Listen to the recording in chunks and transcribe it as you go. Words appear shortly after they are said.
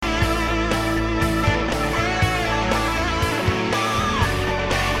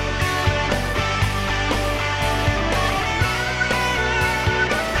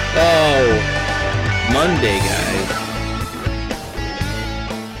Monday, guys.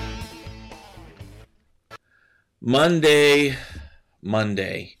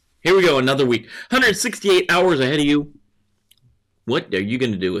 Monday. Here we go, another week. 168 hours ahead of you. What are you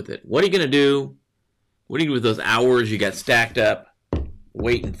going to do with it? What are you going to do? What do you do with those hours you got stacked up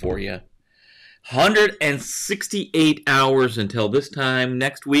waiting for you? 168 hours until this time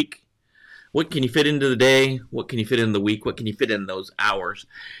next week. What can you fit into the day? What can you fit in the week? What can you fit in those hours?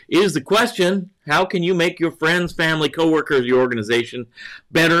 Is the question. How can you make your friends, family, coworkers, your organization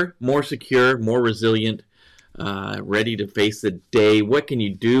better, more secure, more resilient, ready to face the day? What can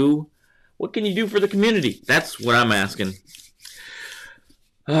you do? What can you do for the community? That's what I'm asking.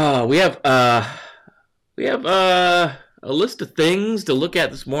 We have a list of things to look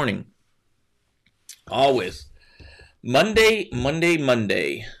at this morning. Always. Monday. Monday,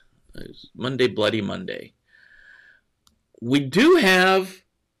 Bloody Monday. We do have.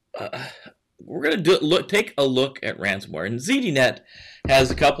 We're going to take a look at ransomware, and ZDNet has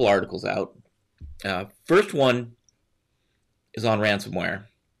a couple articles out. First one is on ransomware,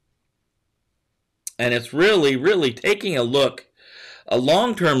 and it's really taking a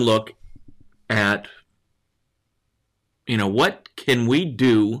long-term look at, what can we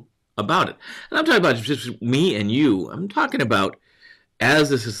do about it. And I'm talking about just me and you. I'm talking about,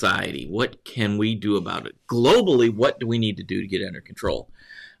 as a society, what can we do about it? Globally, what do we need to do to get under control?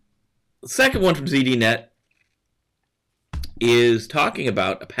 The second one from ZDNet is talking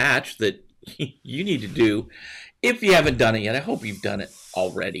about a patch that you need to do if you haven't done it yet. I hope you've done it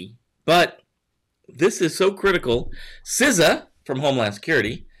already. But this is so critical. CISA from Homeland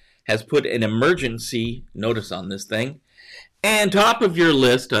Security has put an emergency notice on this thing. And top of your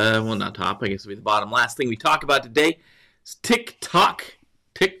list, well, not top, I guess it'll be the bottom last thing we talk about today, is TikTok.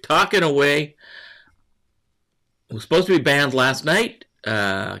 TikToking away. It was supposed to be banned last night.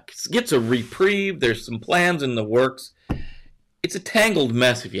 Gets a reprieve. There's some plans in the works. It's a tangled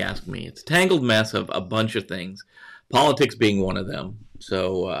mess, if you ask me. It's a tangled mess of a bunch of things. Politics being one of them.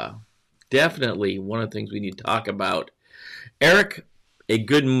 So definitely one of the things we need to talk about. Eric, a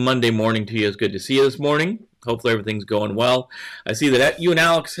good Monday morning to you. It's good to see you this morning. Hopefully everything's going well. I see that you and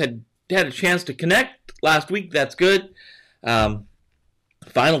Alex had a chance to connect last week. That's good.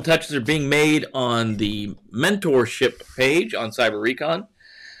 Final touches are being made on the mentorship page on Cyber Recon.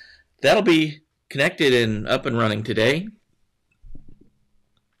 That'll be connected and up and running today.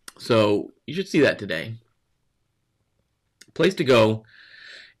 So you should see that today. Place to go.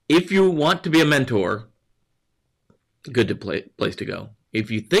 If you want to be a mentor, place to go.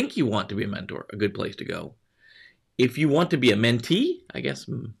 If you think you want to be a mentor, a good place to go. If you want to be a mentee, I guess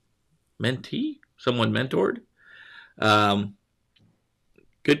mentee, someone mentored,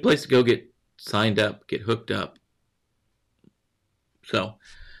 good place to go get signed up, get hooked up. So,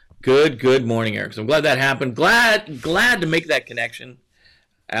 good morning, Eric. So I'm glad that happened. Glad to make that connection.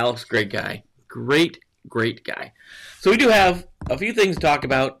 Alex, great guy. Great guy. So we do have a few things to talk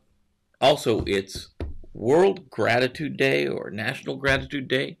about. Also, it's World Gratitude Day or National Gratitude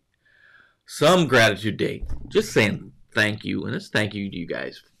Day. Some Gratitude Day. Just saying thank you. And it's thank you to you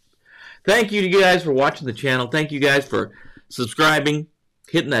guys. Thank you to you guys for watching the channel. Thank you guys for subscribing,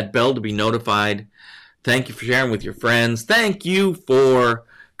 hitting that bell to be notified. Thank you for sharing with your friends. Thank you for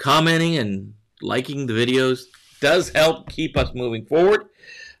commenting and liking the videos. It does help keep us moving forward.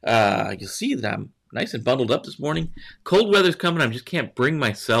 You'll see that I'm nice and bundled up this morning. Cold weather's coming. I just can't bring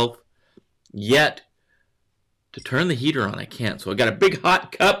myself yet to turn the heater on. I can't. So I got a big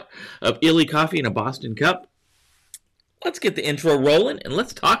hot cup of Illy coffee in a Boston cup. Let's get the intro rolling and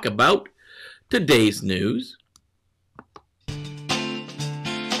let's talk about today's news.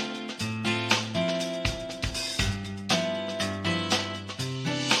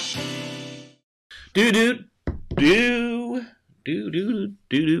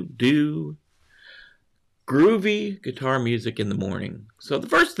 Groovy guitar music in the morning. So the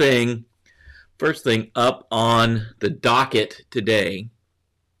first thing up on the docket today,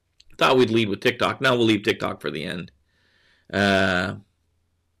 thought we'd lead with TikTok. Now we'll leave TikTok for the end. There's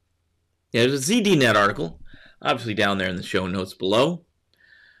a ZDNet article, obviously down there in the show notes below.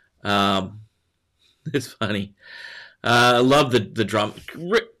 It's funny. I love the drum.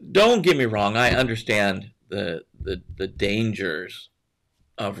 Don't get me wrong. I understand the dangers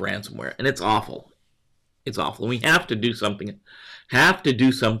of ransomware, and it's awful. It's awful. We have to do something. Have to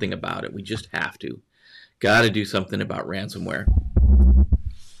do something about it. We just have to. Got to do something about ransomware.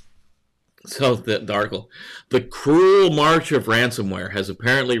 So the article, the cruel march of ransomware has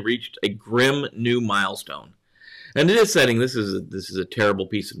apparently reached a grim new milestone. And in this setting, this is a terrible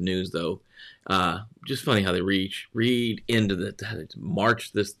piece of news, though. Just funny how they read into the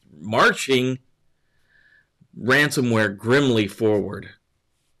marching ransomware grimly forward.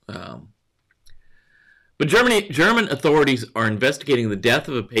 But German authorities are investigating the death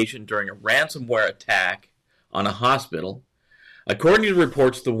of a patient during a ransomware attack on a hospital. According to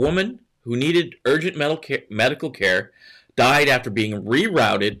reports, the woman who needed urgent medical care died after being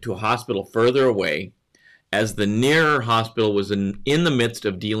rerouted to a hospital further away, as the nearer hospital was in the midst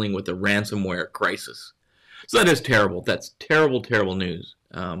of dealing with a ransomware crisis. So that is terrible. That's terrible, terrible news.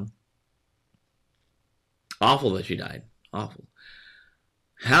 Awful that she died. Awful.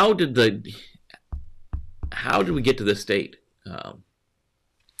 How did we get to this state?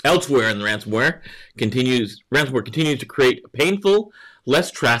 Elsewhere in the ransomware continues to create painful,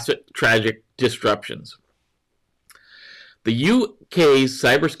 less tragic disruptions. The UK's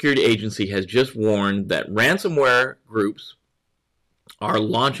cybersecurity agency has just warned that ransomware groups are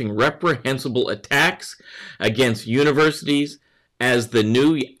launching reprehensible attacks against universities as the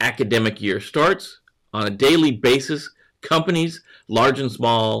new academic year starts. On a daily basis, companies, large and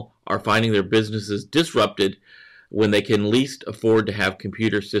small, are finding their businesses disrupted when they can least afford to have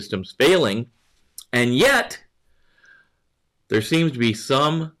computer systems failing. And yet, there seems to be a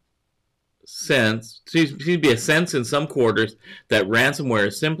sense in some quarters that ransomware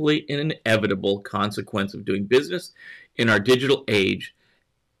is simply an inevitable consequence of doing business in our digital age.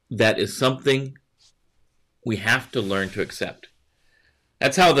 That is something we have to learn to accept.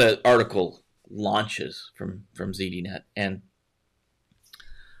 That's how the article launches from ZDNet. And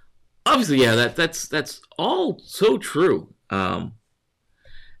obviously, yeah, that's all so true. And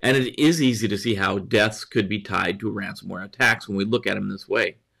it is easy to see how deaths could be tied to ransomware attacks when we look at them this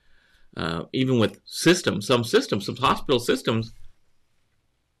way. Even with some hospital systems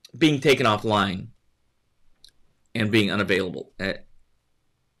being taken offline and being unavailable.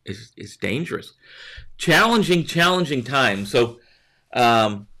 It's dangerous. Challenging times. So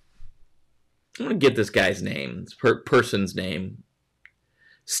I'm going to get this guy's name, this person's name.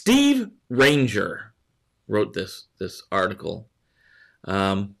 Steve Ranger wrote this article.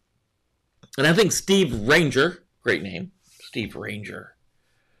 And I think Steve Ranger, great name, Steve Ranger,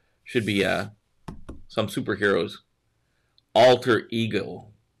 should be some superhero's alter ego.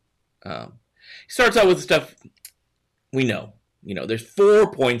 He starts out with stuff we know. There's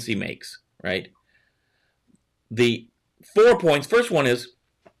 4 points he makes, right? The 4 points, first one is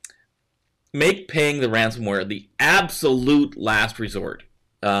make paying the ransomware the absolute last resort.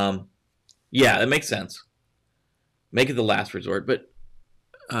 Yeah, that makes sense. Make it the last resort. But,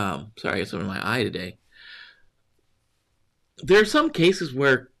 sorry, I got something in my eye today. There are some cases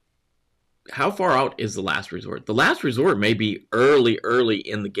where how far out is the last resort? The last resort may be early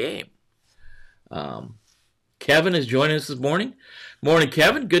in the game. Kevin is joining us this morning. Morning,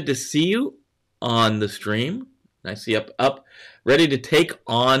 Kevin. Good to see you on the stream. I see up, ready to take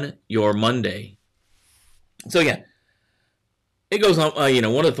on your Monday. So yeah, it goes on.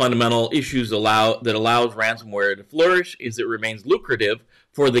 One of the fundamental issues that allows ransomware to flourish is it remains lucrative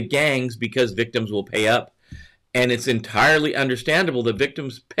for the gangs because victims will pay up, and it's entirely understandable that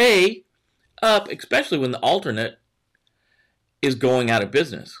victims pay up, especially when the alternate is going out of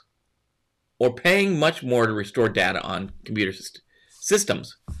business or paying much more to restore data on computer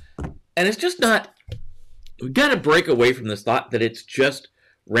systems. And it's just not, we've got to break away from this thought that it's just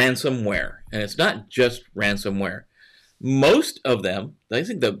ransomware. And it's not just ransomware. Most of them, I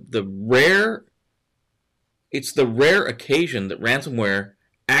think it's the rare occasion that ransomware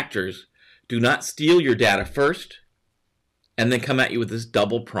actors do not steal your data first and then come at you with this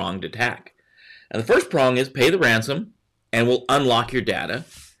double-pronged attack. And the first prong is pay the ransom and we'll unlock your data.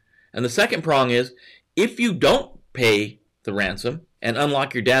 And the second prong is if you don't pay the ransom and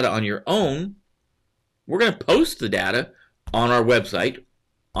unlock your data on your own, we're going to post the data on our website,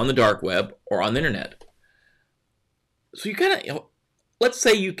 on the dark web, or on the internet. So you kind of, let's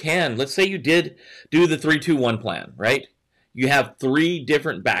say you did do the 3-2-1 plan, right? You have 3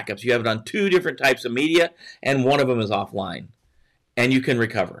 different backups. You have it on 2 different types of media, and one of them is offline. And you can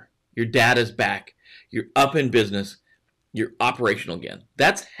recover. Your data's back. You're up in business. You're operational again.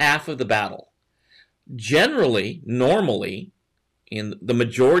 That's half of the battle. Generally, normally, in the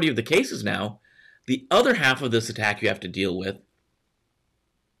majority of the cases now, the other half of this attack you have to deal with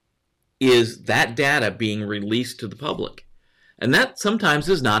is that data being released to the public. And that sometimes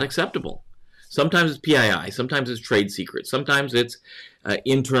is not acceptable. Sometimes it's PII. Sometimes it's trade secrets. Sometimes it's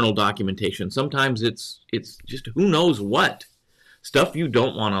internal documentation. Sometimes it's just who knows what. Stuff you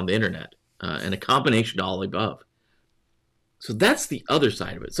don't want on the internet. And a combination of all the above. So that's the other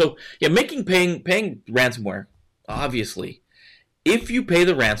side of it. So yeah, paying ransomware, obviously, if you pay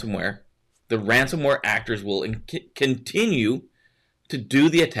the ransomware actors will continue to do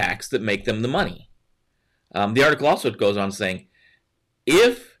the attacks that make them the money. The article also goes on saying,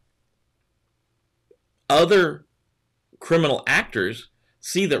 if other criminal actors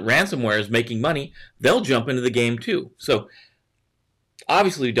see that ransomware is making money, they'll jump into the game too. So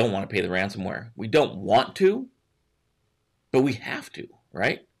obviously we don't want to pay the ransomware. We don't want to, but we have to,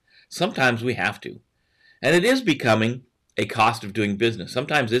 right? Sometimes we have to. And it is becoming a cost of doing business.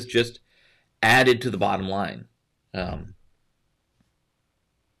 Sometimes it's just added to the bottom line.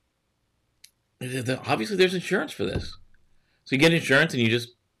 Obviously there's insurance for this. So you get insurance and you just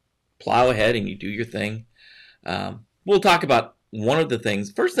plow ahead and you do your thing. We'll talk about one of the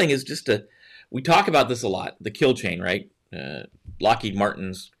things. First thing is we talk about this a lot, the kill chain, right? Lockheed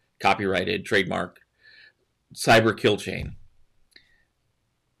Martin's copyrighted trademark cyber kill chain.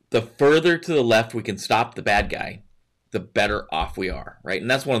 The further to the left we can stop the bad guy, the better off we are, right? And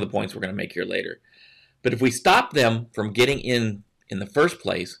that's one of the points we're going to make here later. But if we stop them from getting in the first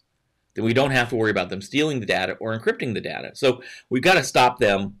place, then we don't have to worry about them stealing the data or encrypting the data. So we've got to stop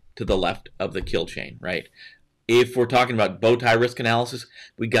them to the left of the kill chain, right? If we're talking about bow tie risk analysis,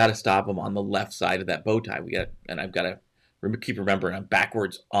 we got to stop them on the left side of that bow tie. I've got to keep remembering I'm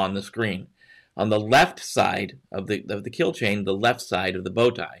backwards on the screen. On the left side of the kill chain, the left side of the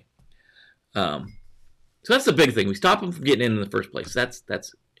bow tie. So that's the big thing. We stop them from getting in the first place. That's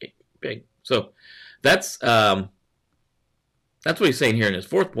big. So that's what he's saying here in his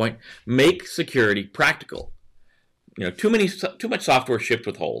fourth point. Make security practical. Too much software shipped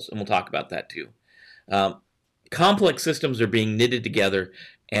with holes, and we'll talk about that too. Complex systems are being knitted together,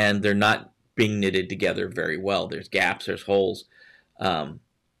 and they're not being knitted together very well. There's gaps, there's holes.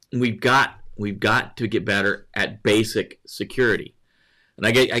 We've got to get better at basic security. And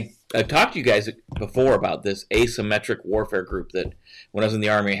I've talked to you guys before about this asymmetric warfare group that when I was in the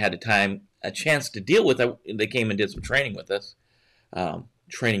Army I had a chance to deal with. They came and did some training with us,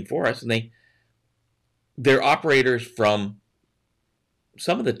 training for us, and they're operators from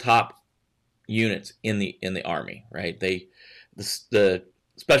some of the top units in the Army, right? The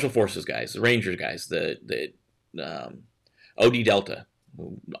Special Forces guys, the Rangers guys, the OD Delta,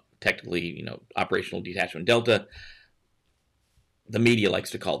 technically, Operational Detachment Delta. The media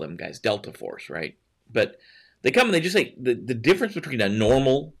likes to call them guys Delta Force, right? But they come and they just say the difference between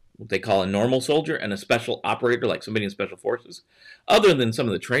what they call a normal soldier, and a special operator, like somebody in Special Forces, other than some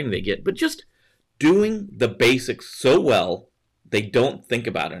of the training they get, but just doing the basics so well, they don't think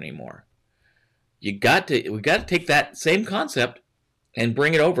about it anymore. We've got to take that same concept and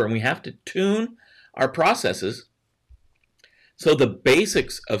bring it over, and we have to tune our processes so the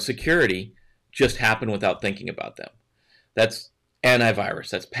basics of security just happen without thinking about them. That's antivirus,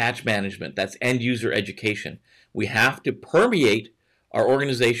 that's patch management, that's end user education. We have to permeate our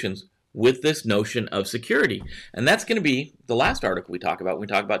organizations with this notion of security. And that's going to be the last article we talk about when we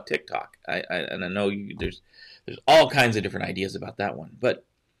talk about TikTok. And I know there's all kinds of different ideas about that one. But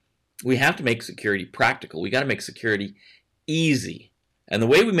we have to make security practical. We got to make security easy. And the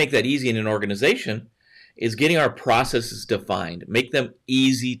way we make that easy in an organization is getting our processes defined, make them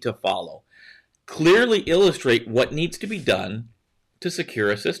easy to follow, clearly illustrate what needs to be done to secure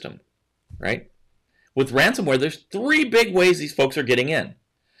a system, right? With ransomware, there's 3 big ways these folks are getting in.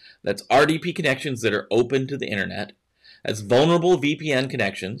 That's RDP connections that are open to the internet. That's vulnerable VPN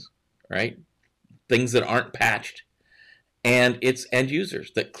connections, right? Things that aren't patched. And it's end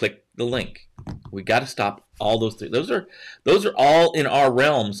users that click the link. We got to stop all those 3. Those are all in our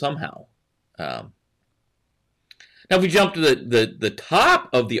realm somehow. Now, if we jump to the top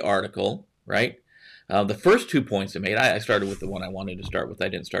of the article, right? The first 2 points I made, I started with the one I wanted to start with. I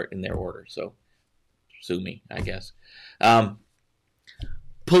didn't start in their order, so sue me, I guess.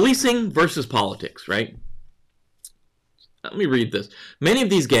 Policing versus politics, right? Let me read this. Many of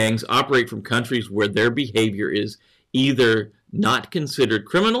these gangs operate from countries where their behavior is either not considered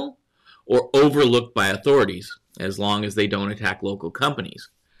criminal or overlooked by authorities, as long as they don't attack local companies,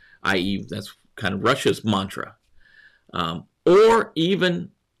 i.e. that's kind of Russia's mantra, or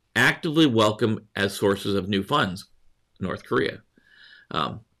even actively welcome as sources of new funds, North Korea.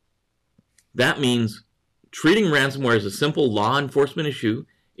 That means treating ransomware as a simple law enforcement issue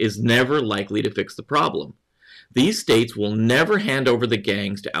is never likely to fix the problem. These states will never hand over the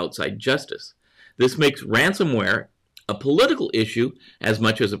gangs to outside justice. This makes ransomware a political issue as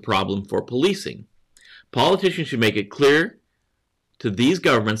much as a problem for policing. Politicians should make it clear to these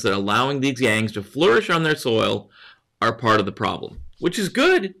governments that allowing these gangs to flourish on their soil are part of the problem, which is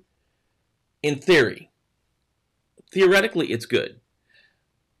good in theory. Theoretically, it's good.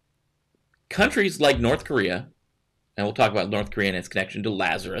 Countries like North Korea, and we'll talk about North Korea and its connection to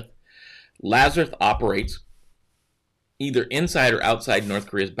Lazarus. Lazarus operates either inside or outside North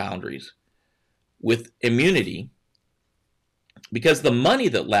Korea's boundaries. with immunity because the money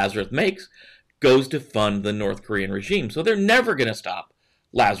that Lazarus makes goes to fund the North Korean regime. So they're never going to stop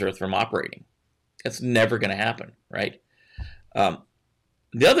Lazarus from operating. That's never going to happen, right?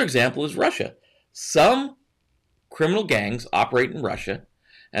 The other example is Russia. Some criminal gangs operate in Russia,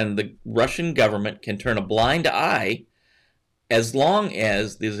 and the Russian government can turn a blind eye as long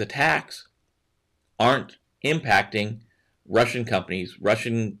as these attacks aren't impacting Russian companies,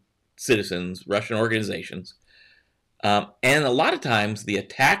 Russian citizens, Russian organizations. And a lot of times the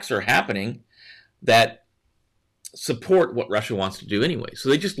attacks are happening that support what Russia wants to do anyway. So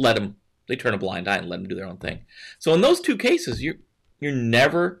they just they turn a blind eye and let them do their own thing. So in those two cases, you're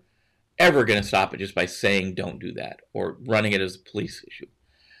never, ever going to stop it just by saying don't do that or running it as a police issue.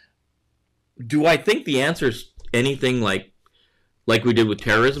 Do I think the answer is anything like we did with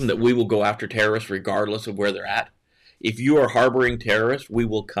terrorism, that we will go after terrorists regardless of where they're at? If you are harboring terrorists, we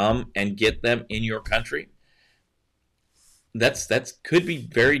will come and get them in your country. That's could be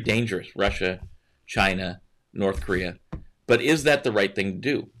very dangerous, Russia, China, North Korea. But is that the right thing to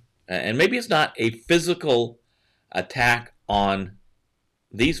do? And maybe it's not a physical attack on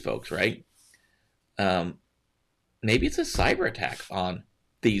these folks, right? Maybe it's a cyber attack on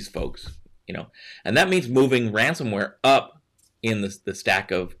these folks, and that means moving ransomware up in the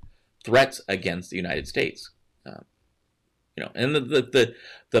stack of threats against the United States. And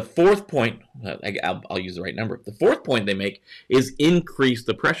the fourth point, I'll use the right number. The fourth point they make is increase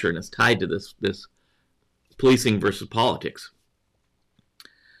the pressure, and it's tied to this policing versus politics.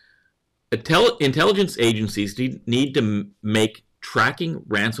 Intelligence agencies need to make tracking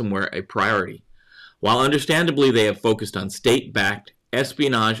ransomware a priority. While understandably they have focused on state-backed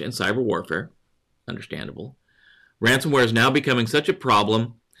espionage and cyber warfare, understandable, ransomware is now becoming such a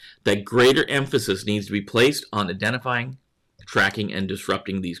problem that greater emphasis needs to be placed on identifying, tracking, and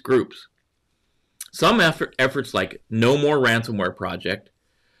disrupting these groups. Some efforts like No More Ransomware Project,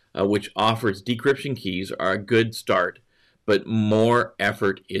 which offers decryption keys, are a good start, but more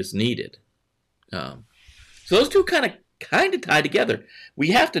effort is needed. So those two kind of tie together.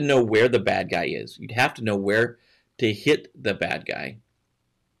 We have to know where the bad guy is. You'd have to know where to hit the bad guy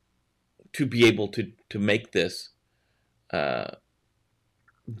to be able to make this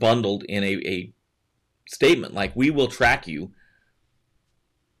bundled in a statement like, we will track you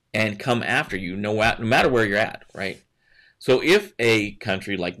and come after you no matter where you're at, right? So if a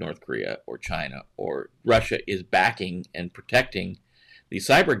country like North Korea or China or Russia is backing and protecting these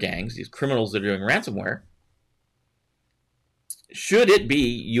cyber gangs, these criminals that are doing ransomware, should it be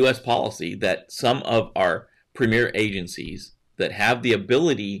U.S. policy that some of our premier agencies that have the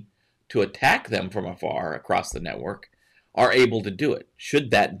ability to attack them from afar across the network are able to do it?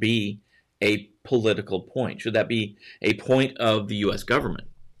 Should that be a political point? Should that be a point of the U.S. government?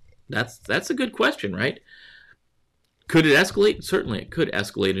 That's a good question, right? Could it escalate? Certainly it could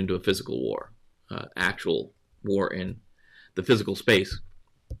escalate into a physical war, actual war in the physical space.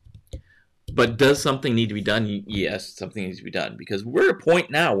 But does something need to be done? Yes, something needs to be done, because we're at a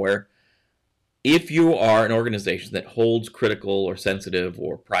point now where if you are an organization that holds critical or sensitive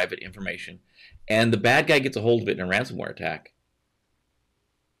or private information and the bad guy gets a hold of it in a ransomware attack,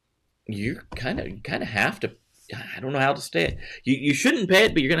 you kind of have to, I don't know how to say it. You shouldn't pay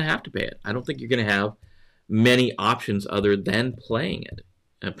it, but you're going to have to pay it. I don't think you're going to have many options other than paying it.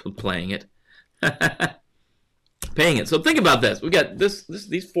 So think about this. We've got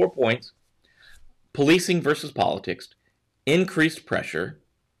these 4 points: policing versus politics, increased pressure,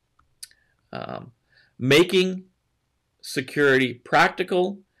 making security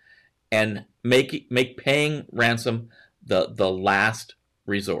practical, and make paying ransom the last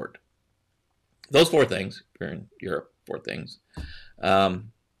resort. Those 4 things, if you're in Europe, 4 things,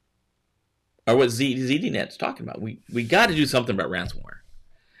 are what ZDNet's talking about. We got to do something about ransomware.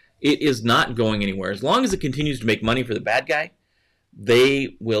 It is not going anywhere. As long as it continues to make money for the bad guy,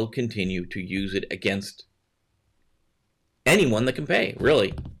 they will continue to use it against anyone that can pay,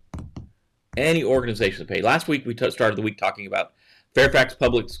 really. Any organization that pay. Last week, we started the week talking about Fairfax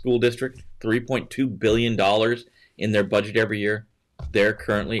Public School District, $3.2 billion in their budget every year. They're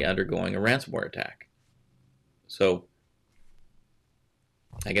currently undergoing a ransomware attack. So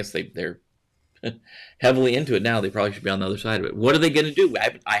I guess they're heavily into it now. They probably should be on the other side of it. What are they going to do?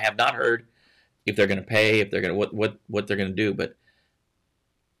 I have not heard if they're going to pay, if they're going to what they're going to do. But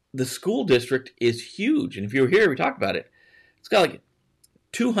the school district is huge, and if you were here, we talked about it. It's got like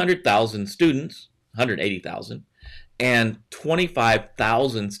 200,000 students, 180,000, and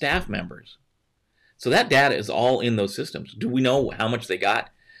 25,000 staff members. So that data is all in those systems. Do we know how much they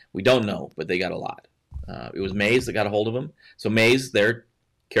got? We don't know, but they got a lot. It was Maze that got a hold of them. So Maze, their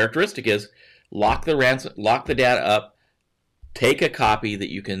characteristic is lock the data up, take a copy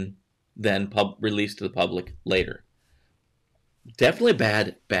that you can then release to the public later. Definitely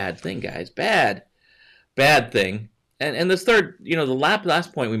a bad thing, guys. Bad thing. And this third, the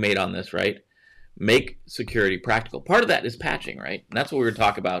last point we made on this, right? Make security practical. Part of that is patching, right? And that's what we were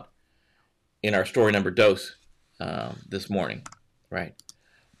talking about in our story number dose this morning, right?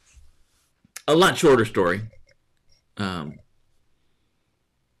 A lot shorter story.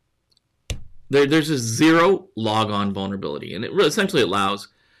 There's a zero logon vulnerability, and it essentially allows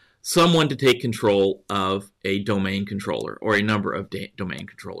someone to take control of a domain controller or a number of domain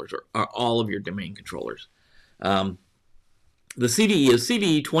controllers or all of your domain controllers. The CVE is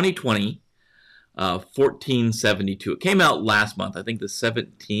CVE 2020 1472. It came out last month, I think the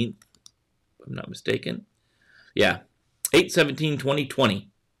 17th, if I'm not mistaken. Yeah, 8/17/2020.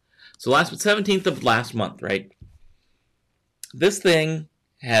 So 17th of last month, right? This thing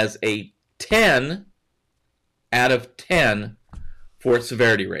has a 10 out of 10 for its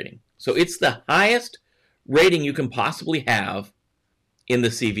severity rating. So it's the highest rating you can possibly have in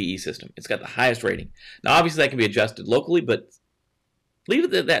the CVE system. It's got the highest rating. Now, obviously, that can be adjusted locally, but leave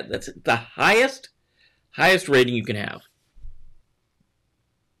it at that. That's the highest rating you can have.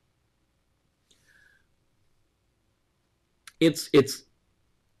 It's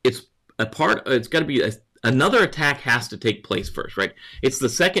a part. It's got to be another attack has to take place first, right? It's the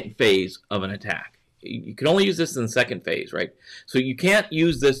second phase of an attack. You can only use this in the second phase, right? So you can't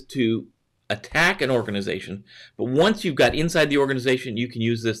use this to attack an organization, but once you've got inside the organization, you can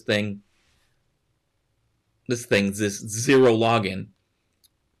use this zero login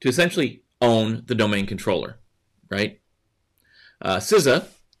to essentially own the domain controller, right? CISA,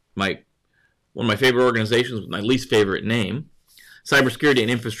 one of my favorite organizations with my least favorite name, Cybersecurity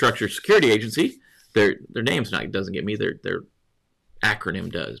and Infrastructure Security Agency. Their name's doesn't get me. Their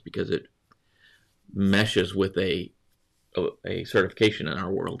acronym does, because it meshes with a certification in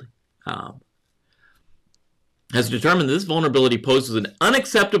our world. Has determined that this vulnerability poses an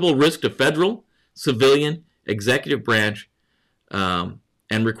unacceptable risk to federal, civilian, executive branch, and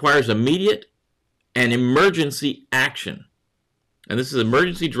requires immediate and emergency action. And this is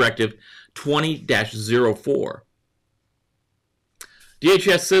Emergency Directive 20-04.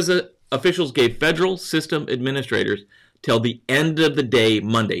 DHS CISA officials gave federal system administrators till the end of the day,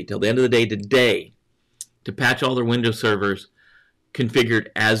 Monday, till the end of the day today, to patch all their Windows servers configured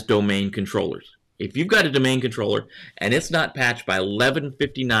as domain controllers. If you've got a domain controller and it's not patched by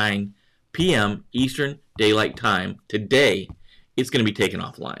 11:59 p.m. Eastern Daylight Time today, it's going to be taken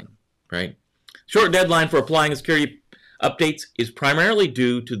offline, right? Short deadline for applying security updates is primarily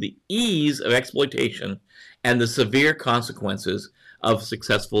due to the ease of exploitation and the severe consequences of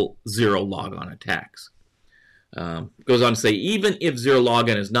successful zero logon attacks. Goes on to say, even if zero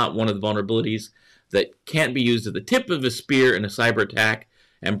logon is not one of the vulnerabilities that can't be used at the tip of a spear in a cyber attack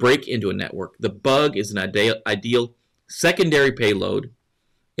and break into a network, the bug is an ideal secondary payload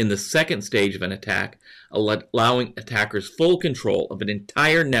in the second stage of an attack, allowing attackers full control of an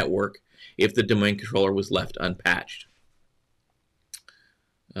entire network if the domain controller was left unpatched.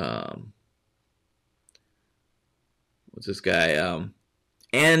 What's this guy?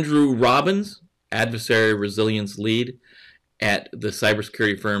 Andrew Robbins, adversary resilience lead at the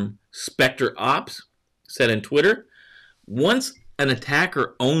cybersecurity firm Spectre Ops, said on Twitter, once an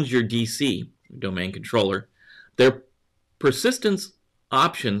attacker owns your DC, domain controller, their persistence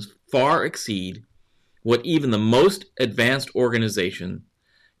options far exceed what even the most advanced organization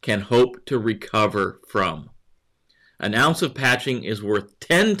can hope to recover from. An ounce of patching is worth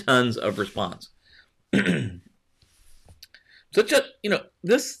 10 tons of response.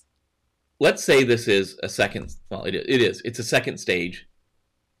 Let's say this is a second, well, it is. It's a second stage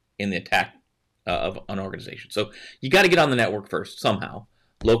in the attack of an organization. So you got to get on the network first somehow.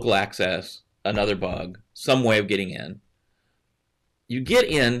 Local access, another bug, some way of getting in. You get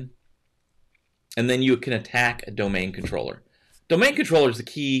in, and then you can attack a domain controller. Domain controller is the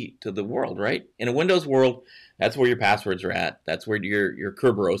key to the world, right? In a Windows world, that's where your passwords are at. That's where your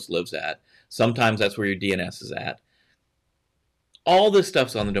Kerberos lives at. Sometimes that's where your DNS is at. All this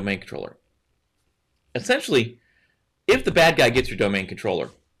stuff's on the domain controller. Essentially, if the bad guy gets your domain controller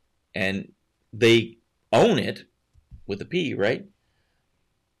and they own it with a P, right?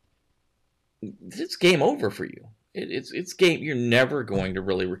 It's game over for you. It's game. You're never going to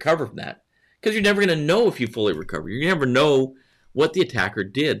really recover from that, because you're never going to know if you fully recover. You never know what the attacker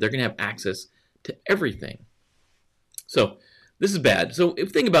did. They're going to have access to everything. So this is bad. So if you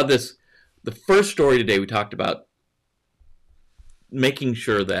think about this, the first story today we talked about making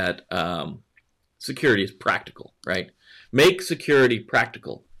sure that security is practical, right? Make security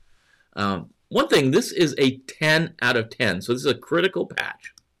practical. one thing, this is a 10 out of 10. So this is a critical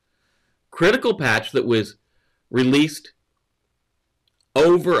patch. Critical patch that was released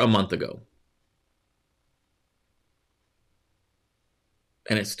over a month ago.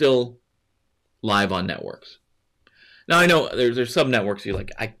 And it's still live on networks. Now I know there's some networks you're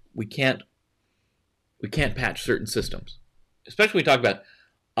like, we can't patch certain systems. Especially when we talk about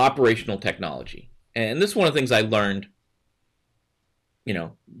operational technology. And this is one of the things I learned,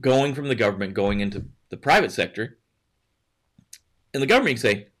 going from the government, going into the private sector. In the government, you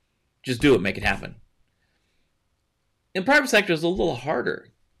say, just do it, make it happen. In the private sector, it's a little harder.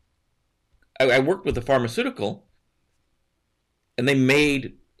 I worked with a pharmaceutical, and they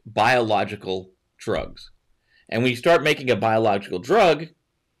made biological drugs. And when you start making a biological drug,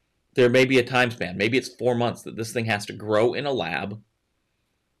 there may be a time span. Maybe it's 4 months that this thing has to grow in a lab.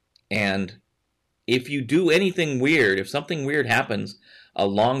 And if you do anything weird, if something weird happens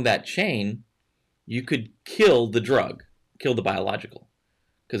along that chain, you could kill the drug, kill the biological,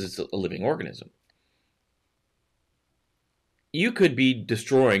 because it's a living organism. You could be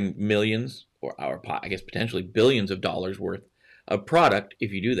destroying millions, or I guess potentially billions of dollars worth of product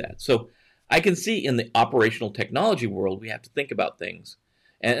if you do that. So I can see in the operational technology world, we have to think about things.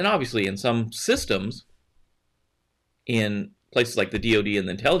 And obviously in some systems, in places like the DoD and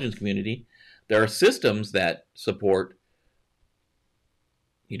the intelligence community, there are systems that support,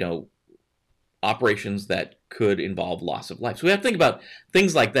 operations that could involve loss of life. So we have to think about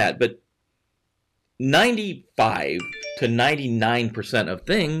things like that. But 95 to 99%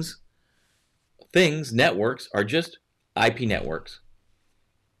 of networks are just IP networks.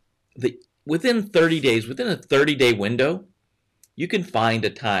 Within 30 days, within a 30-day window, you can find a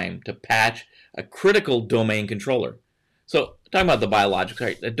time to patch a critical domain controller. So talking about the biologics,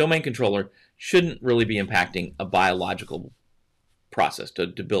 right? A domain controller shouldn't really be impacting a biological process to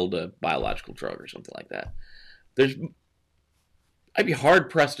build a biological drug or something like that. I'd be hard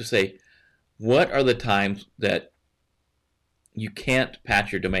pressed to say, what are the times that you can't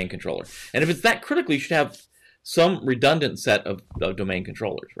patch your domain controller? And if it's that critical, you should have some redundant set of domain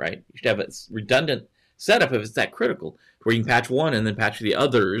controllers, right? You should have a redundant setup if it's that critical, where you can patch one and then patch the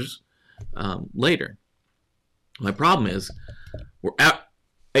others later. My problem is, we're at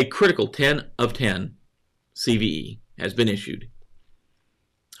a critical 10 of 10 CVE has been issued.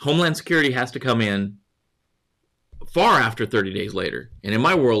 Homeland Security has to come in far after 30 days later. And in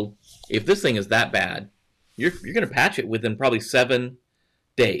my world, if this thing is that bad, you're going to patch it within probably 7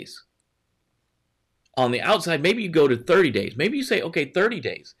 days. On the outside, maybe you go to 30 days. Maybe you say, okay, 30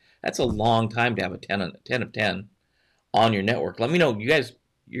 days. That's a long time to have a 10 of 10 on your network. Let me know. You guys,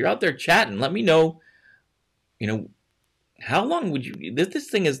 you're out there chatting. Let me know, how long would you... This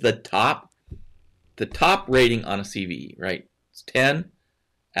thing is the top rating on a CVE, right? It's 10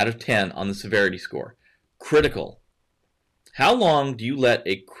 out of 10 on the severity score. Critical. How long do you let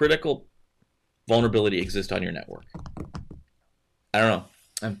a critical vulnerability exist on your network? I don't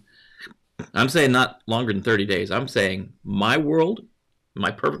know. I'm saying not longer than 30 days. I'm saying my world,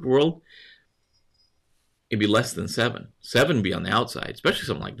 my perfect world, it'd be less than 7. 7 would be on the outside, especially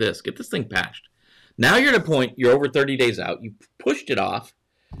something like this. Get this thing patched. Now you're at a point, you're over 30 days out. You pushed it off,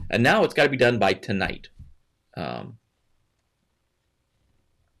 and now it's got to be done by tonight. I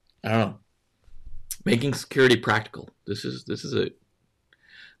don't know. Making security practical. This is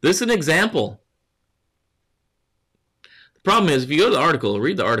an example. The problem is, if you go to the article,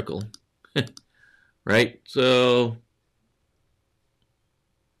 read the article, right? So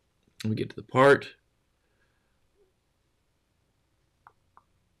let me get to the part.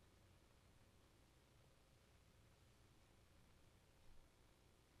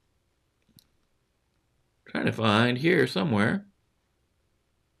 Trying to find here somewhere.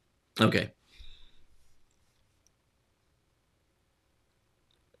 Okay.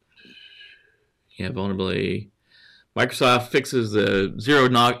 Yeah, vulnerability. Microsoft fixes the zero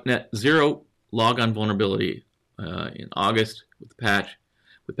logon vulnerability in August with patch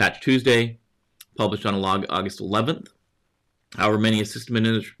Tuesday, published on August 11th. However, many system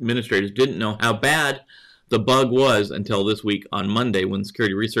administrators didn't know how bad the bug was until this week on Monday, when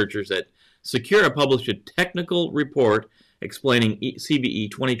security researchers at Secura published a technical report explaining CVE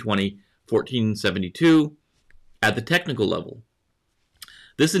 2020-1472 at the technical level.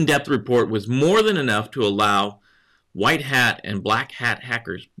 This in-depth report was more than enough to allow white hat and black hat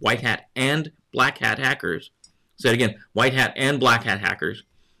hackers, say it again, white hat and black hat hackers,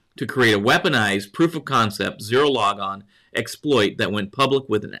 to create a weaponized proof of concept zero logon exploit that went public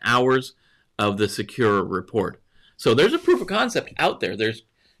within hours of the Secura report. So there's a proof of concept out there. There's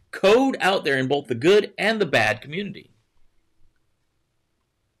code out there in both the good and the bad community.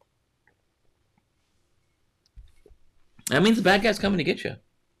 that means the bad guy's coming to get you.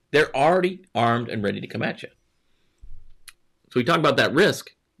 They're already armed and ready to come at you. So we talk about that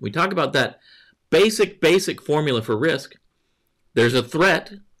risk. We talk about that basic formula for risk. There's a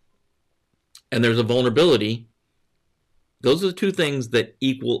threat and there's a vulnerability. Those are the two things that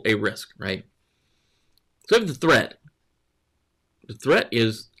equal a risk, right? So we have the threat. The threat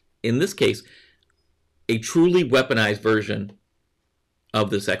is, in this case, a truly weaponized version of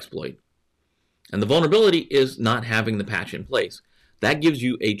this exploit. And the vulnerability is not having the patch in place. That gives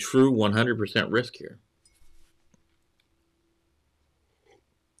you a true 100% risk here.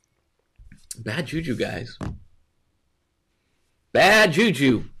 Bad juju, guys. Bad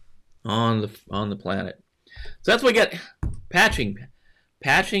juju on the planet. So that's what we get. Patching.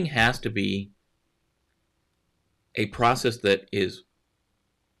 Patching has to be a process that is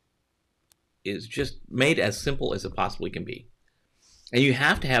just made as simple as it possibly can be. And you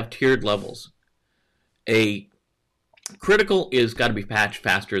have to have tiered levels. A critical is got to be patched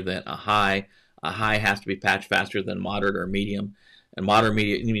faster than a high. A high has to be patched faster than moderate or medium. And moderate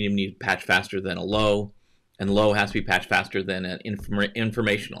medium need to patch faster than a low. And low has to be patched faster than an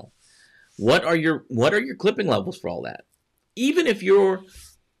informational. What are your clipping levels for all that? Even if you're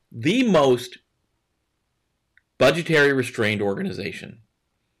the most budgetary restrained organization,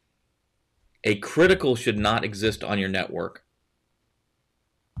 a critical should not exist on your network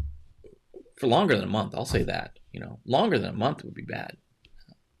for longer than a month. I'll say that. Longer than a month would be bad.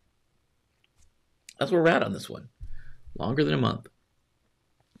 That's where we're at on this one. Longer than a month.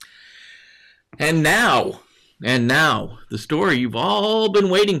 And now, the story you've all been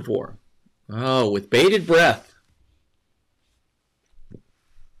waiting for. Oh, with bated breath.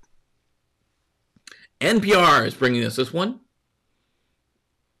 NPR is bringing us this one.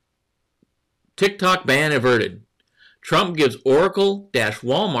 TikTok ban averted. Trump gives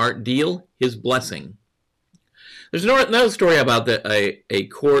Oracle-Walmart deal his blessing. There's another story about a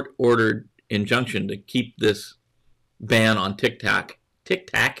court-ordered injunction to keep this ban on TikTok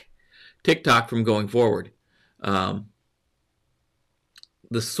from going forward. The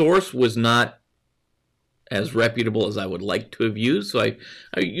source was not as reputable as I would like to have used, so I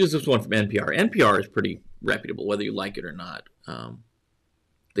used this one from NPR. NPR is pretty reputable, whether you like it or not.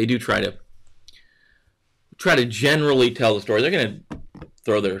 They do try to generally tell the story. They're going to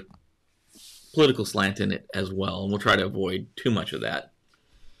throw their political slant in it as well, and we'll try to avoid too much of that.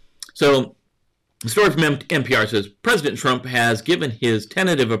 So the story from NPR says, President Trump has given his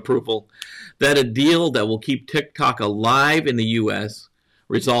tentative approval that a deal that will keep TikTok alive in the U.S.,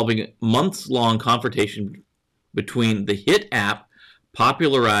 resolving months-long confrontation between the hit app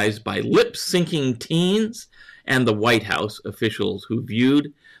popularized by lip-syncing teens and the White House officials who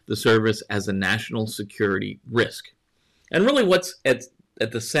viewed the service as a national security risk. And really what's at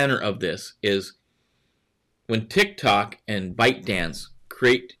the center of this is when TikTok and ByteDance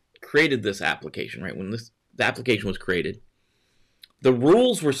created this application, right? When the application was created, the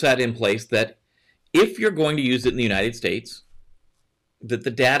rules were set in place that if you're going to use it in the United States, that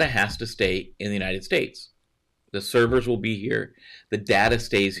the data has to stay in the United States. The servers will be here. The data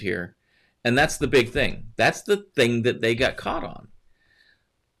stays here. And that's the big thing. That's the thing that they got caught on.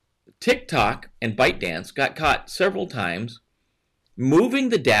 TikTok and ByteDance got caught several times moving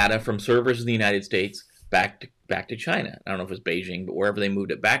the data from servers in the United States back to China. I don't know if it's Beijing, but wherever they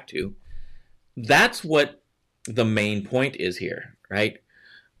moved it back to. That's what the main point is here, right?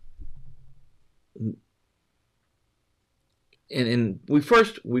 And we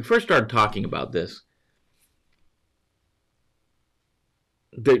first started talking about this.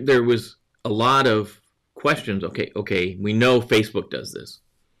 There was a lot of questions. Okay, we know Facebook does this.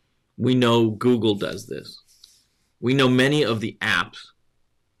 We know Google does this. We know many of the apps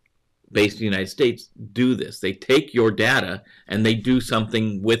based in the United States do this. They take your data and they do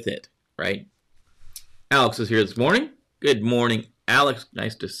something with it, right? Alex is here this morning. Good morning, Alex.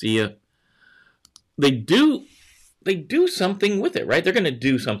 Nice to see you. They do something with it, right? They're going to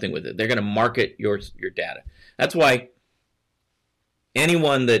do something with it. They're going to market your data. That's why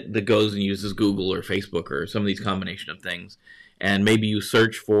anyone that goes and uses Google or Facebook or some of these combination of things, and maybe you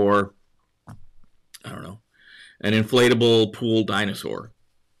search for, I don't know, an inflatable pool dinosaur.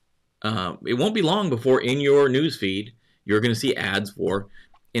 It won't be long before in your news feed you're going to see ads for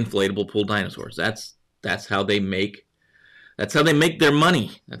inflatable pool dinosaurs. That's how they make their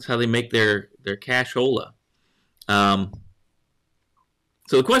money. That's how they make their cashola. So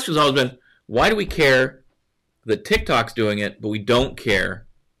the question's always been, why do we care that TikTok's doing it, but we don't care,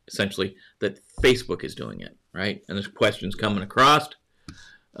 essentially, that Facebook is doing it, right? And this question's coming across.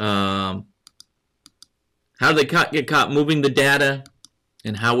 How do they get caught moving the data,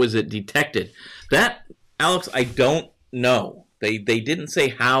 and how was it detected? That, Alex, I don't know. They didn't say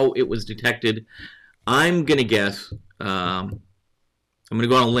how it was detected. I'm going to guess, I'm going to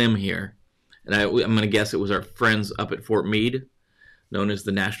go on a limb here, and I'm going to guess it was our friends up at Fort Meade, known as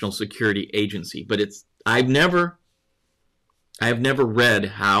the National Security Agency. But I have never read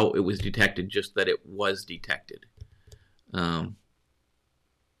how it was detected, just that it was detected. I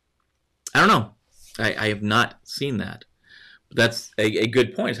don't know. I have not seen that. But that's a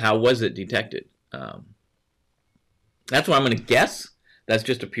good point. How was it detected? That's what I'm going to guess. That's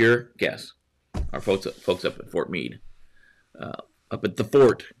just a pure guess. Our folks up at Fort Meade, up at the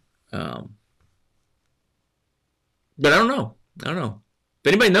fort. But I don't know. If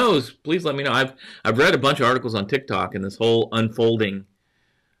anybody knows, please let me know. I've read a bunch of articles on TikTok and this whole unfolding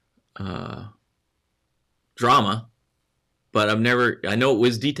drama, but I know it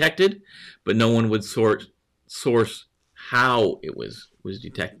was detected, but no one would source how it was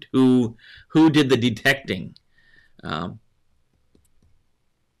detected. Who did the detecting?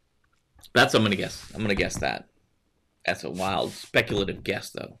 That's what I'm going to guess. I'm going to guess that. That's a wild, speculative guess,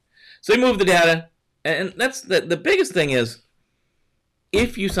 though. So they move the data, and that's the biggest thing is,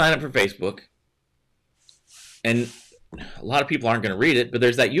 if you sign up for Facebook, and a lot of people aren't going to read it, but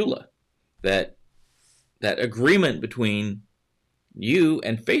there's that EULA, that agreement between you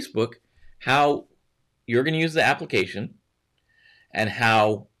and Facebook, how you're going to use the application, and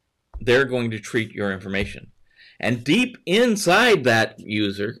how they're going to treat your information. And deep inside that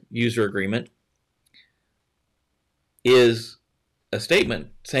user agreement is a statement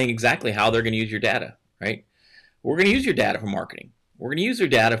saying exactly how they're going to use your data, right? We're going to use your data for marketing. We're going to use your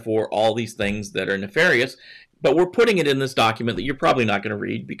data for all these things that are nefarious, but we're putting it in this document that you're probably not going to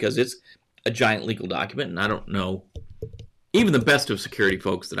read because it's a giant legal document, and I don't know. Even the best of security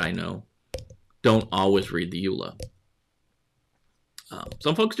folks that I know don't always read the EULA.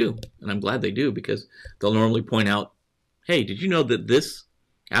 Some folks do, and I'm glad they do, because they'll normally point out, hey, did you know that this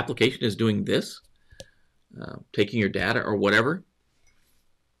application is doing this? Taking your data or whatever.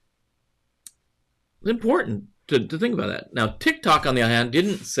 It's important to think about that. Now, TikTok, on the other hand,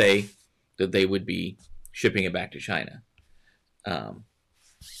 didn't say that they would be shipping it back to China. And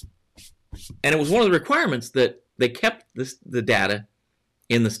it was one of the requirements that they kept the data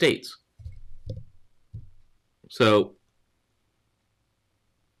in the States. So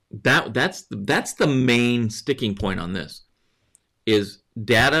that's the main sticking point on this, is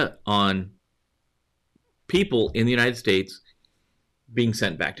data on people in the United States being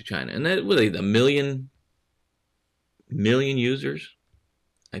sent back to China. And that, what are they, the million users?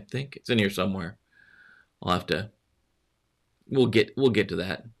 I think it's in here somewhere. We'll get to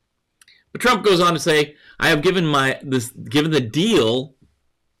that. But Trump goes on to say, I have given the deal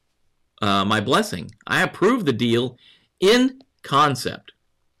my blessing. I approve the deal in concept.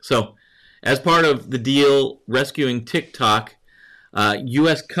 So, as part of the deal rescuing TikTok,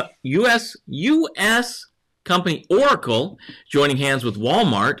 U.S. company Oracle joining hands with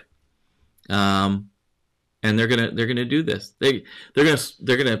Walmart, and they're gonna do this. They're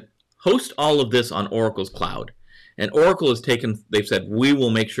gonna host all of this on Oracle's cloud, and Oracle has taken. They've said, we will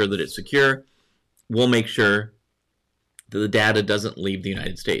make sure that it's secure. We'll make sure that the data doesn't leave the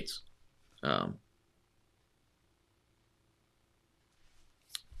United States.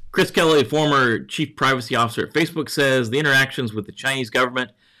 Chris Kelly, former chief privacy officer at Facebook, says the interactions with the Chinese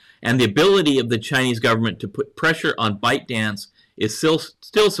government and the ability of the Chinese government to put pressure on ByteDance is still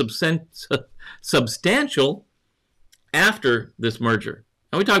substantial after this merger.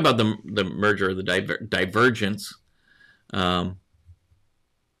 And we talk about the merger, the divergence.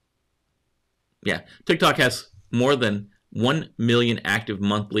 TikTok has more than 1 million active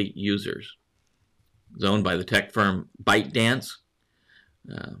monthly users. It's owned by the tech firm ByteDance.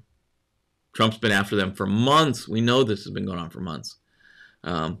 Trump's been after them for months. We know this has been going on for months.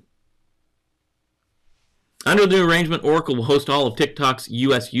 Under the new arrangement, Oracle will host all of TikTok's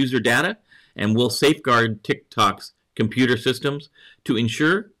U.S. user data and will safeguard TikTok's computer systems to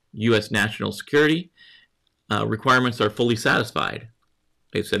ensure U.S. national security requirements are fully satisfied,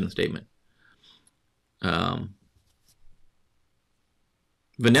 they've said in the statement.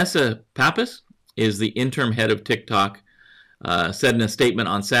 Vanessa Pappas is the interim head of TikTok, said in a statement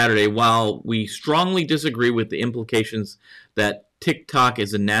on Saturday, while we strongly disagree with the implications that TikTok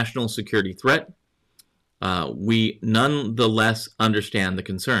is a national security threat, we nonetheless understand the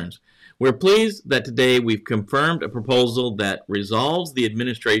concerns. We're pleased that today we've confirmed a proposal that resolves the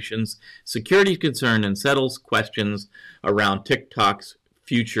administration's security concern and settles questions around TikTok's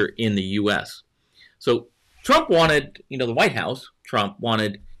future in the U.S. So Trump wanted, the White House, Trump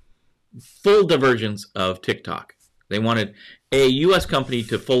wanted full divergence of TikTok. They wanted a U.S. company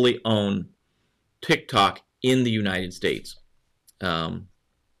to fully own TikTok in the United States. Yeah,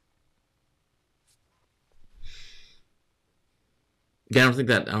 I don't think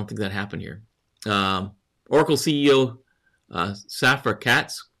that happened here. Oracle CEO Safra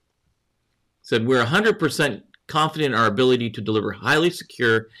Katz said, "We're 100% confident in our ability to deliver highly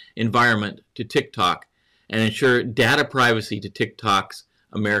secure environment to TikTok and ensure data privacy to TikTok's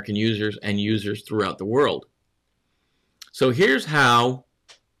American users and users throughout the world." So here's how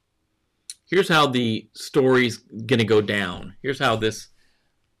the story's going to go down. Here's how this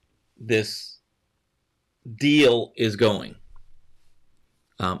deal is going.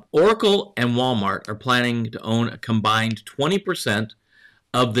 Oracle and Walmart are planning to own a combined 20%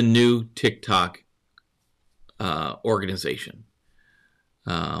 of the new TikTok organization.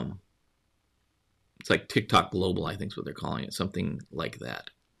 It's like TikTok Global, I think is what they're calling it, something like that.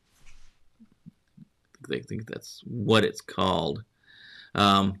 They think that's what it's called.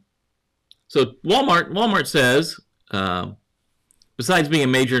 So Walmart says, besides being a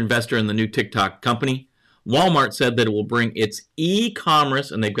major investor in the new TikTok company, Walmart said that it will bring its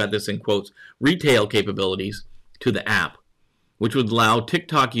e-commerce, and they've got this in quotes, retail capabilities to the app, which would allow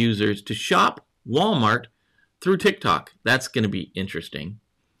TikTok users to shop Walmart through TikTok. That's going to be interesting.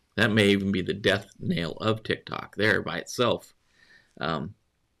 That may even be the death nail of TikTok there by itself.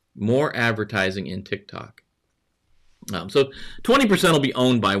 More advertising in TikTok. So 20% will be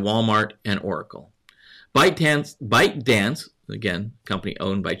owned by Walmart and Oracle. ByteDance, again, company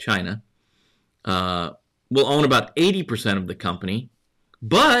owned by China, will own about 80% of the company.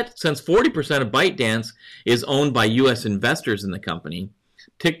 But since 40% of ByteDance is owned by U.S. investors in the company,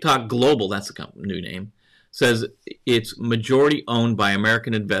 TikTok Global, that's the new name, says it's majority owned by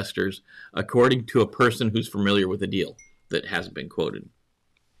American investors, according to a person who's familiar with the deal that hasn't been quoted.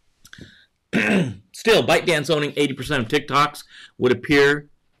 Still, ByteDance owning 80% of TikTok's would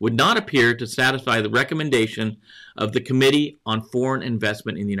not appear to satisfy the recommendation of the Committee on Foreign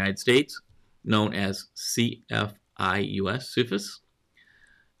Investment in the United States, known as CFIUS,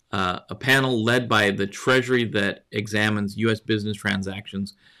 a panel led by the Treasury that examines U.S. business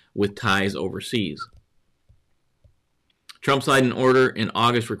transactions with ties overseas. Trump signed an order in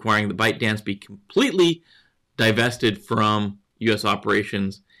August requiring that ByteDance be completely divested from U.S.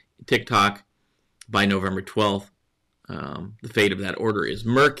 operations TikTok by November 12th. The fate of that order is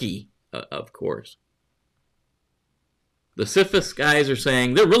murky, of course. The CFIUS guys are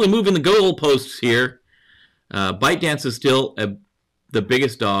saying they're really moving the goalposts here. ByteDance is still the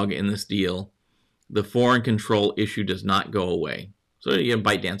biggest dog in this deal. The foreign control issue does not go away. So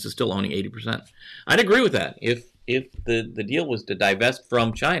ByteDance is still owning 80%. I'd agree with that. If the deal was to divest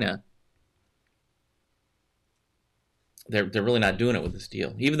from China, they're really not doing it with this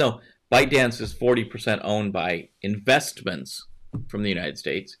deal. Even though ByteDance is 40% owned by investments from the United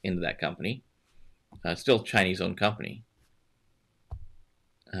States into that company, still a Chinese-owned company.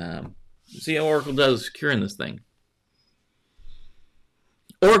 See how Oracle does securing this thing.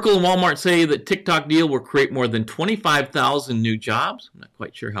 Oracle and Walmart say that TikTok deal will create more than 25,000 new jobs. I'm not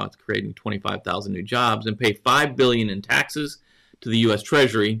quite sure how it's creating 25,000 new jobs, and pay $5 billion in taxes to the U.S.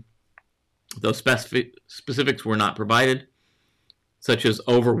 Treasury. Those specifics were not provided, such as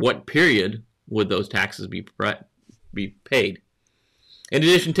over what period would those taxes be paid. In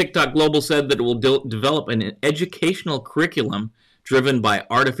addition, TikTok Global said that it will develop an educational curriculum driven by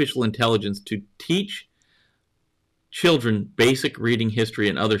artificial intelligence to teach children basic reading, history,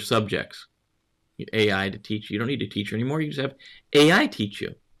 and other subjects. AI to teach. You don't need a teacher anymore. You just have AI teach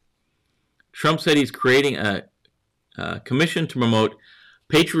you. Trump said he's creating a commission to promote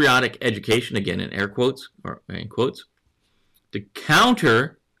patriotic education, again in air quotes, or in quotes, to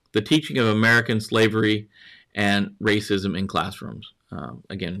counter the teaching of American slavery and racism in classrooms.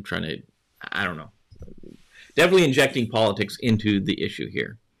 Again, trying to, I don't know, definitely injecting politics into the issue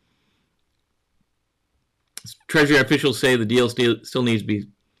here. Treasury officials say the deal still needs to be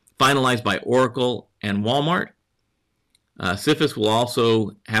finalized by Oracle and Walmart. CFIUS will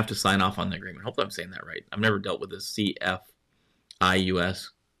also have to sign off on the agreement. Hopefully I'm saying that right. I've never dealt with this CFIUS.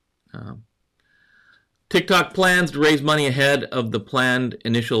 TikTok plans to raise money ahead of the planned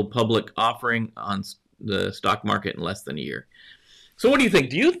initial public offering on the stock market in less than a year. So what do you think?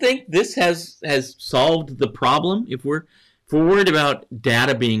 Do you think this has solved the problem? If we're worried about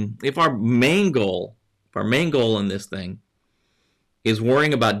data being, if our main goal in this thing is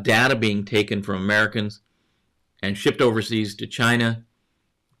worrying about data being taken from Americans and shipped overseas to China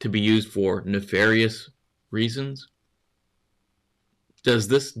to be used for nefarious reasons, does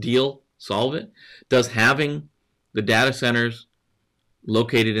this deal solve it? Does having the data centers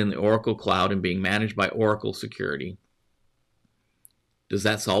located in the Oracle cloud and being managed by Oracle Security, does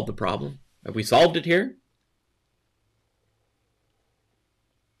that solve the problem? Have we solved it here?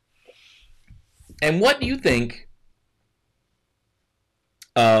 And what do you think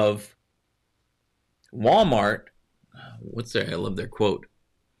of Walmart? What's their? I love their quote.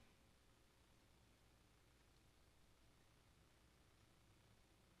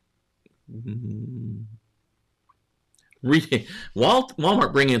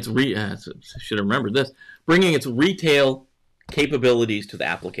 Walmart bringing its should have remembered this, bringing its retail capabilities to the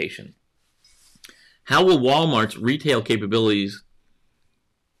application. How will Walmart's retail capabilities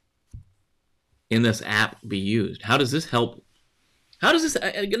in this app be used? How does this help? How does this?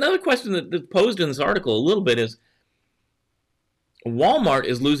 Another question that's posed in this article a little bit is, Walmart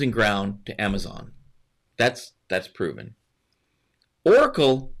is losing ground to Amazon. That's proven.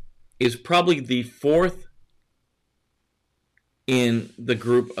 Oracle is probably the fourth in the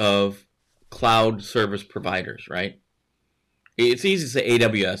group of cloud service providers, right? It's easy to say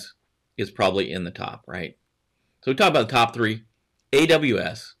AWS is probably in the top, right? So we talk about the top three: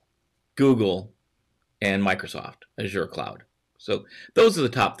 AWS, Google, and Microsoft Azure Cloud. So those are the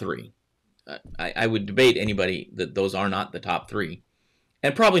top three. I would debate anybody that those are not the top three.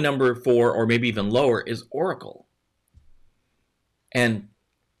 And probably number 4, or maybe even lower, is Oracle. And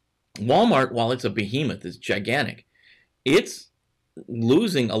Walmart, while it's a behemoth, is gigantic. It's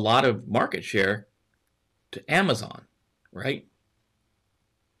losing a lot of market share to Amazon, right?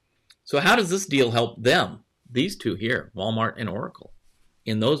 So how does this deal help them, these two here, Walmart and Oracle,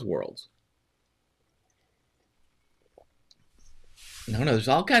 in those worlds? No, there's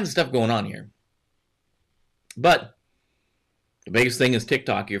all kinds of stuff going on here. But the biggest thing is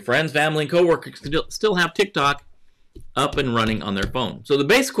TikTok. Your friends, family, and coworkers still have TikTok up and running on their phone. So the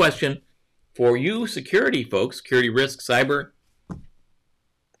base question for you security folks, security risk, cyber,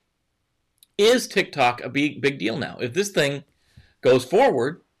 is TikTok a big deal now? If this thing goes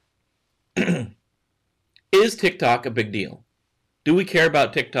forward, is TikTok a big deal? Do we care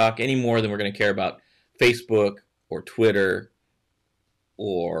about TikTok any more than we're going to care about Facebook or Twitter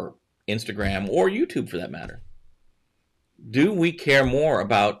or Instagram or YouTube for that matter? Do we care more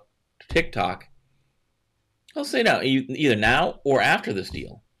about TikTok? I'll say now, either now or after this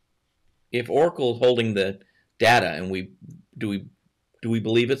deal. If Oracle's holding the data, and do we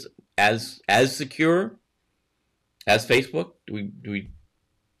believe it's as secure as Facebook? Do we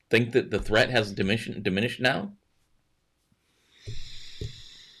think that the threat has diminished now?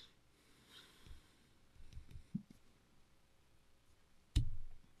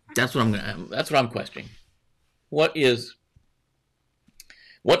 That's what I'm questioning. What is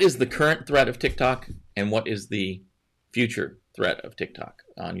the current threat of TikTok, and what is the future threat of TikTok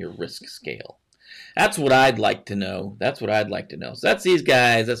on your risk scale? That's what I'd like to know. So that's these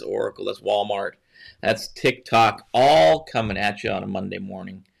guys. That's Oracle. That's Walmart. That's TikTok, all coming at you on a Monday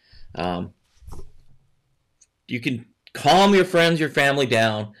morning. You can calm your friends, your family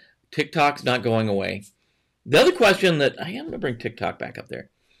down. TikTok's not going away. The other question that I am going to bring TikTok back up there.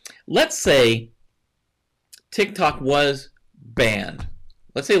 Let's say TikTok was banned.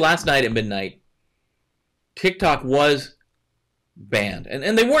 Let's say last night at midnight, TikTok was banned.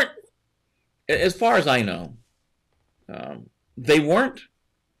 And they weren't, as far as I know, they weren't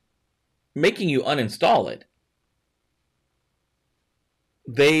making you uninstall it.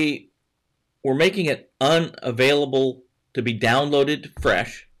 They were making it unavailable to be downloaded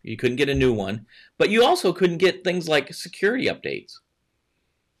fresh. You couldn't get a new one. But you also couldn't get things like security updates.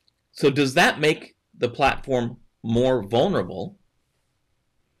 So does that make the platform more vulnerable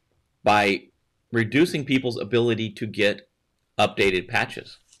by reducing people's ability to get updated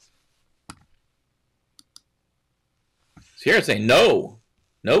patches? So here it's saying no.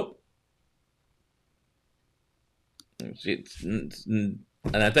 Nope. And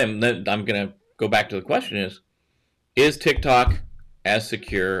I think I'm going to go back to the question is TikTok as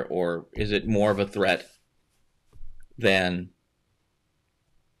secure, or is it more of a threat than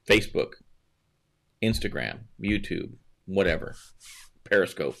Facebook, Instagram, YouTube, whatever,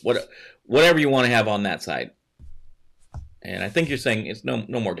 Periscope, whatever you want to have on that side? And I think you're saying it's no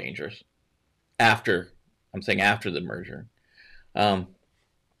more dangerous after the merger. I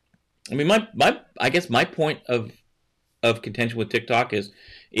mean, I guess my point of contention with TikTok is,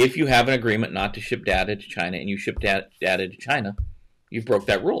 if you have an agreement not to ship data to China and you ship data to China, you've broke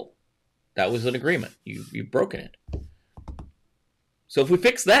that rule. That was an agreement. You've broken it. So if we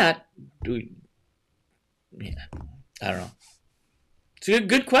fix that, I don't know. It's a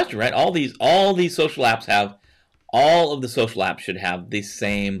good question, right? All these social apps all of the social apps should have the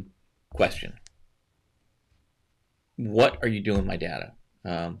same question. What are you doing with my data?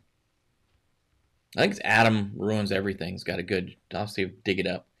 I think it's Adam Ruins Everything. It's got a good, I'll see if dig it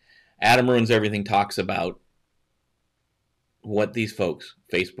up. Adam Ruins Everything talks about what these folks,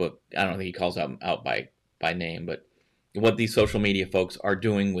 Facebook, I don't think he calls out by name, but what these social media folks are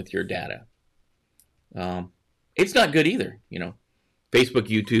doing with your data. It's not good either. Facebook,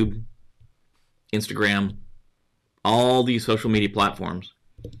 YouTube, Instagram, all these social media platforms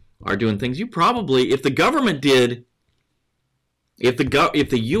are doing things you probably, if the government did, if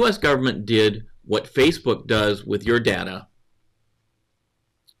the U.S. government did what Facebook does with your data,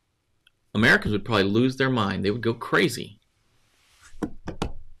 Americans would probably lose their mind. They would go crazy.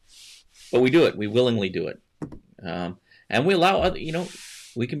 But we do it. We willingly do it. And we allow other,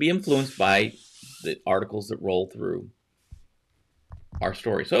 we can be influenced by the articles that roll through our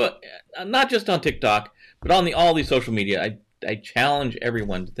story. So not just on TikTok, but on all these social media, I challenge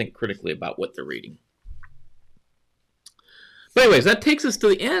everyone to think critically about what they're reading. But anyways, that takes us to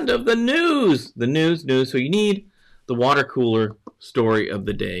the end of the news. The news. So you need the water cooler story of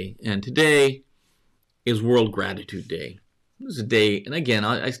the day. And today is World Gratitude Day. This is a day, and again,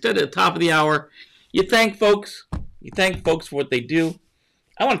 I said at the top of the hour, you thank folks. You thank folks for what they do.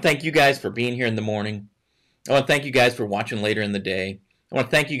 I want to thank you guys for being here in the morning. I want to thank you guys for watching later in the day. I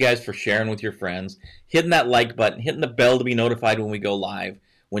want to thank you guys for sharing with your friends, hitting that like button, hitting the bell to be notified when we go live,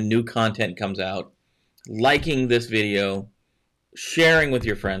 when new content comes out, liking this video, sharing with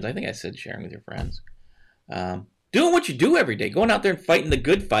your friends. I think I said sharing with your friends. Doing what you do every day, going out there and fighting the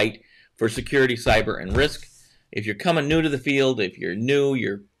good fight for security, cyber, and risk. If you're coming new to the field, if you're new,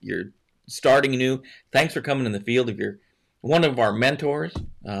 you're starting new, thanks for coming in the field. If you're one of our mentors,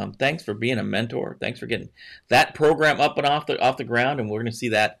 thanks for being a mentor. Thanks for getting that program up and off the ground. And we're going to see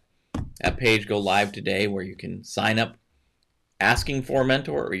that page go live today, where you can sign up asking for a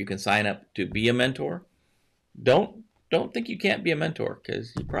mentor, or you can sign up to be a mentor. Don't think you can't be a mentor,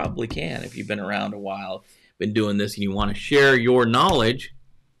 because you probably can if you've been around a while, been doing this, and you want to share your knowledge,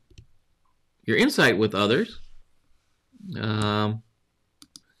 your insight with others.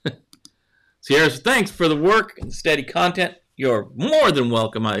 Sierra, thanks for the work and steady content. You're more than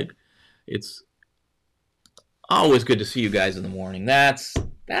welcome. It's always good to see you guys in the morning. That's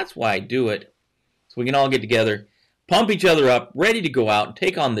why I do it. So we can all get together, pump each other up, ready to go out and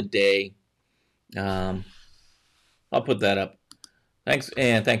take on the day. I'll put that up. Thanks,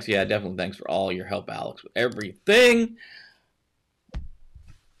 and thanks, yeah, definitely thanks for all your help, Alex, with everything.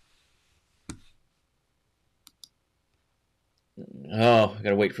 Oh, I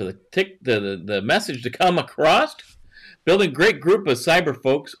gotta wait for the message to come across. Building a great group of cyber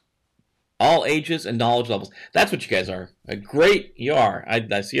folks, all ages and knowledge levels. That's what you guys are. You are.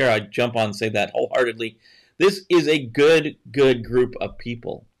 Sierra, I jump on and say that wholeheartedly. This is a good group of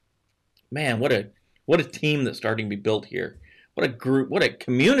people. Man, what a team that's starting to be built here. What a group, what a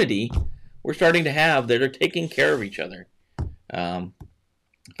community we're starting to have that are taking care of each other.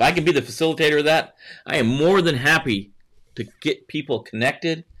 If I can be the facilitator of that, I am more than happy to get people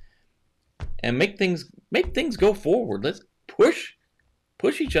connected and make things go forward. Let's push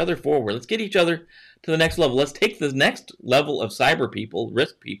each other forward. Let's get each other to the next level. Let's take the next level of cyber people,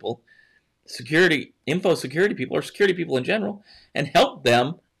 risk people, info security people, or security people in general, and help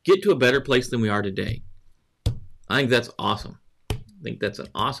them get to a better place than we are today. I think that's awesome. I think that's an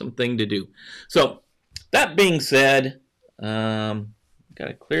awesome thing to do. So, that being said, got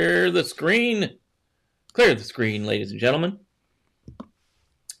to clear the screen. Clear the screen, ladies and gentlemen.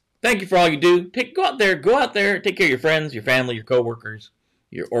 Thank you for all you do. Go out there, take care of your friends, your family, your coworkers,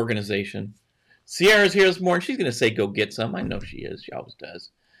 your organization. Sierra's here this morning. She's going to say go get some. I know she is. She always does.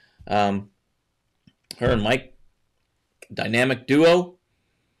 Her and Mike, dynamic duo.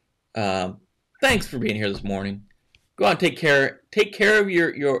 Thanks for being here this morning. Go out and take care of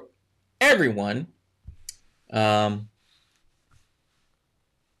your everyone.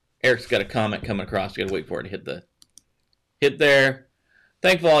 Eric's got a comment coming across. You got to wait for it to hit there.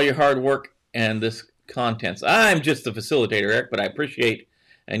 Thank you for all your hard work and this content. I'm just the facilitator, Eric, but I appreciate,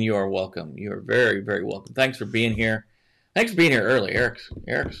 and you are welcome. You are very, very welcome. Thanks for being here. Thanks for being here early, Eric,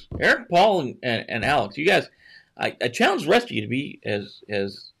 Paul, and Alex. You guys, I challenge the rest of you to be as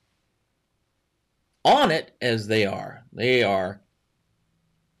on it as they are. They are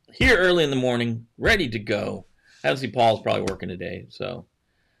here early in the morning, ready to go. Obviously, Paul's probably working today, so.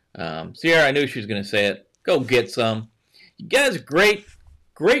 Sierra, I knew she was going to say it. Go get some. You guys are great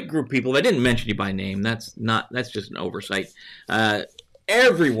group of people. If I didn't mention you by name, that's just an oversight.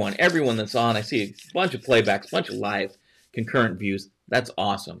 Everyone that's on, I see a bunch of playbacks, a bunch of live concurrent views. That's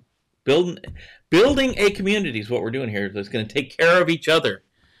awesome. Building a community is what we're doing here. That's going to take care of each other,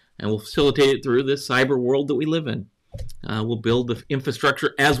 and we'll facilitate it through this cyber world that we live in. We'll build the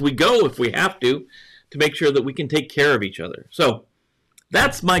infrastructure as we go, if we have to make sure that we can take care of each other. So.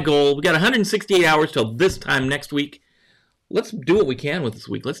 That's my goal. We got 168 hours till this time next week. let's do what we can with this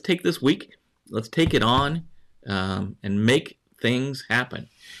week. Let's take this week, let's take it on, and make things happen.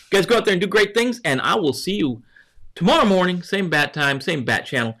 You guys go out there and do great things, and I will see you tomorrow morning, same bat time, same bat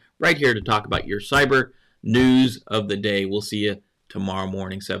channel, right here to talk about your cyber news of the day. We'll see you tomorrow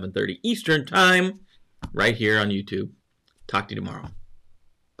morning, 7:30 Eastern time, right here on YouTube. Talk to you tomorrow.